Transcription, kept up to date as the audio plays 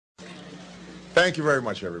Thank you very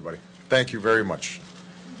much, everybody. Thank you very much.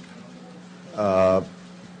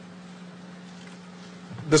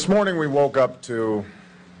 This morning we woke up to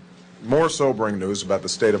more sobering news about the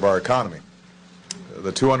state of our economy.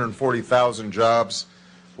 The 240,000 jobs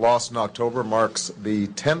lost in October marks the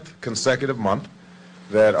 10th consecutive month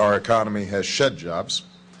that our economy has shed jobs.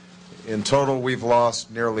 In total, we've lost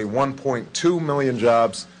nearly 1.2 million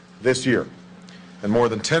jobs this year, and more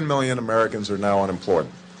than 10 million Americans are now unemployed.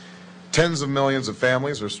 Tens of millions of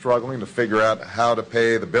families are struggling to figure out how to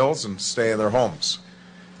pay the bills and stay in their homes.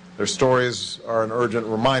 Their stories are an urgent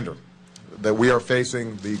reminder that we are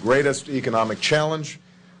facing the greatest economic challenge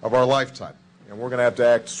of our lifetime, and we're going to have to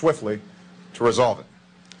act swiftly to resolve it.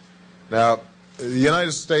 Now, the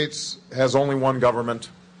United States has only one government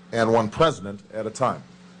and one president at a time.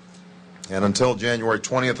 And until January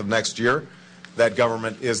 20th of next year, that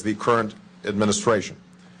government is the current administration.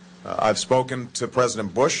 I've spoken to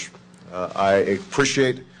President Bush. I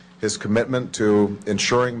appreciate his commitment to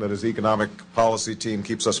ensuring that his economic policy team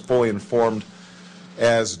keeps us fully informed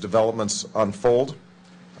as developments unfold.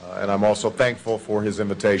 And I'm also thankful for his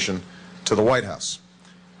invitation to the White House.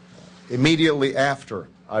 Immediately after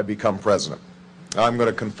I become president, I'm going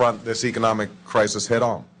to confront this economic crisis head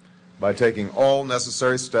on by taking all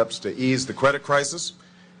necessary steps to ease the credit crisis,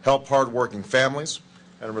 help hardworking families,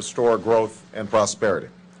 and restore growth and prosperity.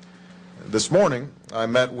 This morning, I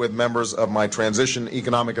met with members of my Transition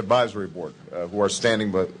Economic Advisory Board, who are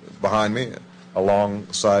standing behind me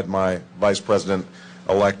alongside my Vice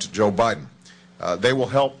President-elect Joe Biden. They will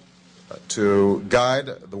help to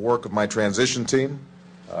guide the work of my transition team,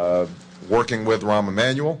 working with Rahm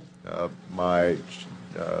Emanuel, my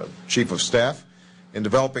Chief of Staff, in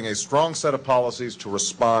developing a strong set of policies to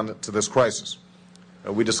respond to this crisis.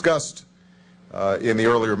 We discussed in the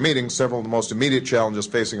earlier meeting several of the most immediate challenges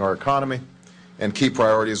facing our economy and key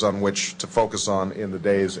priorities on which to focus on in the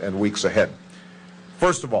days and weeks ahead.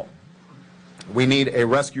 First of all, we need a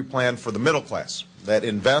rescue plan for the middle class that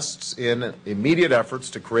invests in immediate efforts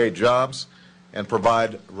to create jobs and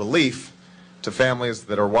provide relief to families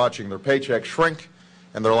that are watching their paychecks shrink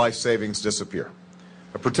and their life savings disappear.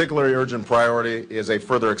 A particularly urgent priority is a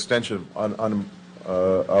further extension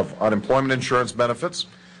of unemployment insurance benefits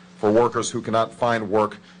for workers who cannot find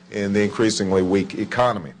work in the increasingly weak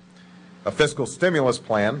economy. A fiscal stimulus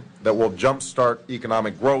plan that will jumpstart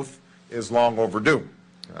economic growth is long overdue.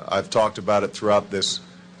 I've talked about it throughout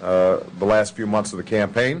the last few months of the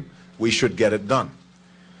campaign. We should get it done.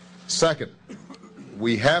 Second,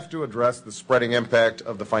 we have to address the spreading impact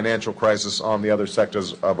of the financial crisis on the other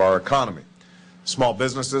sectors of our economy. Small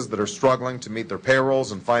businesses that are struggling to meet their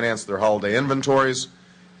payrolls and finance their holiday inventories,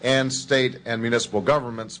 and state and municipal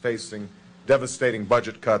governments facing devastating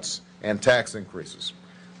budget cuts and tax increases.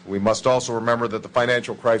 We must also remember that the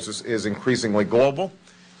financial crisis is increasingly global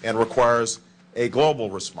and requires a global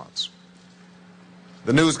response.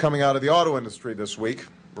 The news coming out of the auto industry this week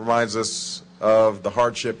reminds us of the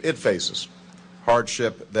hardship it faces,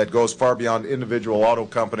 hardship that goes far beyond individual auto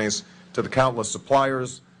companies to the countless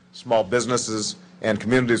suppliers, small businesses, and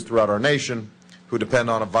communities throughout our nation who depend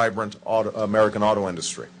on a vibrant American auto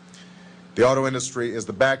industry. The auto industry is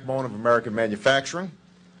the backbone of American manufacturing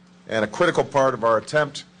and a critical part of our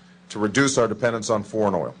attempt to reduce our dependence on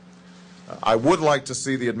foreign oil. I would like to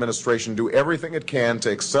see the administration do everything it can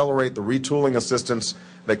to accelerate the retooling assistance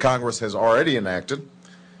that Congress has already enacted.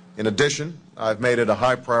 In addition, I've made it a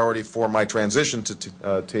high priority for my transition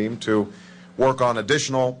team to work on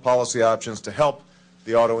additional policy options to help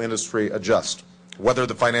the auto industry adjust, weather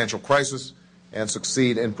the financial crisis, and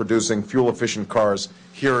succeed in producing fuel-efficient cars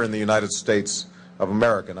here in the United States of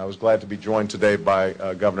America. And I was glad to be joined today by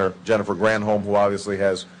Governor Jennifer Granholm, who obviously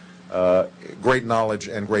has great knowledge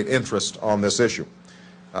and great interest on this issue.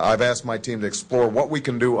 I've asked my team to explore what we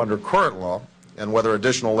can do under current law and whether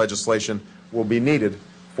additional legislation will be needed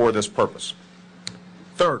for this purpose.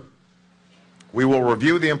 Third, we will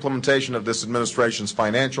review the implementation of this administration's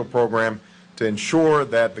financial program to ensure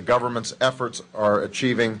that the government's efforts are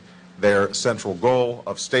achieving their central goal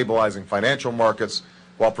of stabilizing financial markets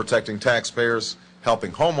while protecting taxpayers,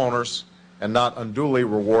 helping homeowners, and not unduly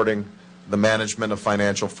rewarding the management of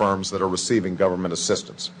financial firms that are receiving government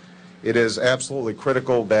assistance. It is absolutely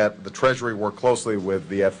critical that the Treasury work closely with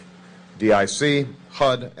the FDIC,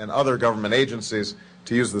 HUD, and other government agencies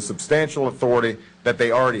to use the substantial authority that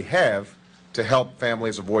they already have to help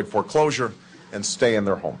families avoid foreclosure and stay in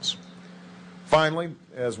their homes. Finally,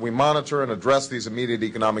 as we monitor and address these immediate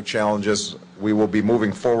economic challenges, we will be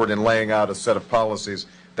moving forward in laying out a set of policies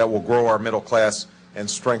that will grow our middle class and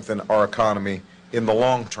strengthen our economy in the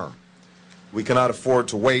long term. We cannot afford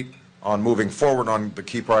to wait on moving forward on the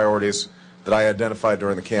key priorities that I identified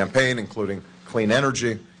during the campaign, including clean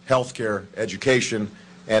energy, health care, education,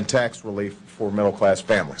 and tax relief for middle-class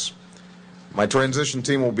families. My transition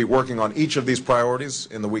team will be working on each of these priorities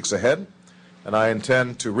in the weeks ahead, and I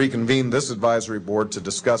intend to reconvene this advisory board to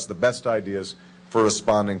discuss the best ideas for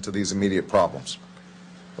responding to these immediate problems.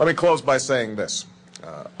 Let me close by saying this.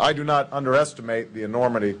 I do not underestimate the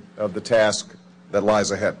enormity of the task that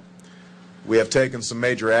lies ahead. We have taken some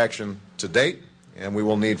major action to date, and we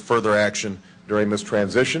will need further action during this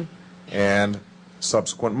transition and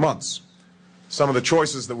subsequent months. Some of the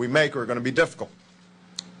choices that we make are going to be difficult.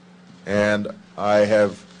 And I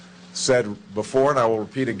have said before, and I will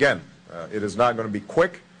repeat again, it is not going to be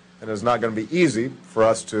quick, and it is not going to be easy for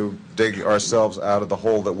us to dig ourselves out of the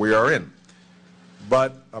hole that we are in.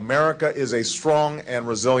 But America is a strong and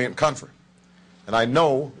resilient country, and I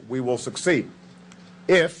know we will succeed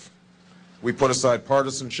if we put aside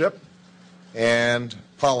partisanship and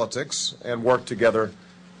politics and work together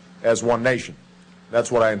as one nation.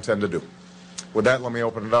 That's what I intend to do. With that, let me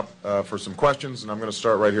open it up for some questions, and I'm going to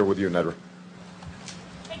start right here with you, Nedra.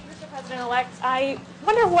 Thank you, Mr. President-elect. I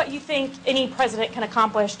wonder what you think any president can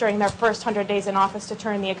accomplish during their first 100 days in office to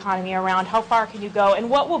turn the economy around. How far can you go, and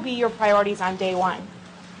what will be your priorities on day one?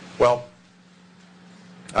 Well,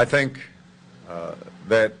 I think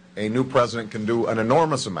that a new president can do an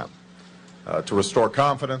enormous amount to restore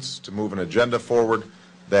confidence, to move an agenda forward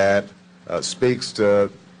that speaks to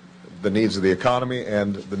the needs of the economy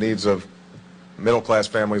and the needs of middle-class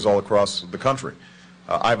families all across the country.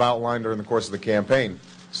 I've outlined during the course of the campaign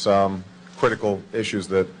some critical issues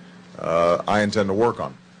that I intend to work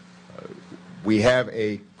on. We have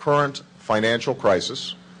a current financial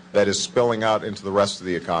crisis that is spilling out into the rest of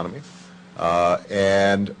the economy,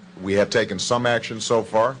 and we have taken some action so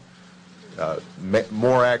far.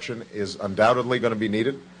 More action is undoubtedly going to be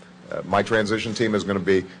needed. My transition team is going to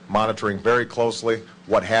be monitoring very closely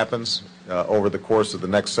what happens over the course of the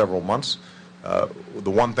next several months.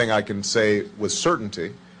 The one thing I can say with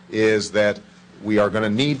certainty is that we are going to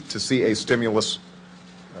need to see a stimulus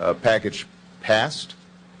package passed,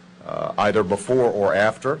 either before or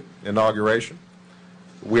after inauguration.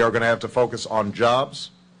 We are going to have to focus on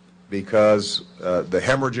jobs because the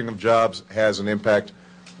hemorrhaging of jobs has an impact,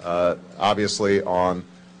 obviously, on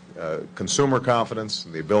consumer confidence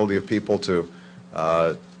and the ability of people to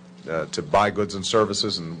buy goods and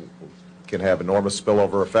services, and can have enormous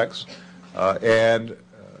spillover effects. And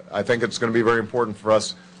I think it's going to be very important for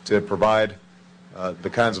us to provide the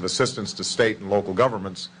kinds of assistance to state and local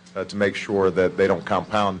governments to make sure that they don't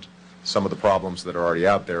compound some of the problems that are already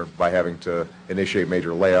out there by having to initiate major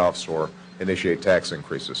layoffs or initiate tax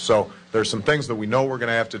increases. So there's some things that we know we're going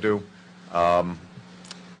to have to do.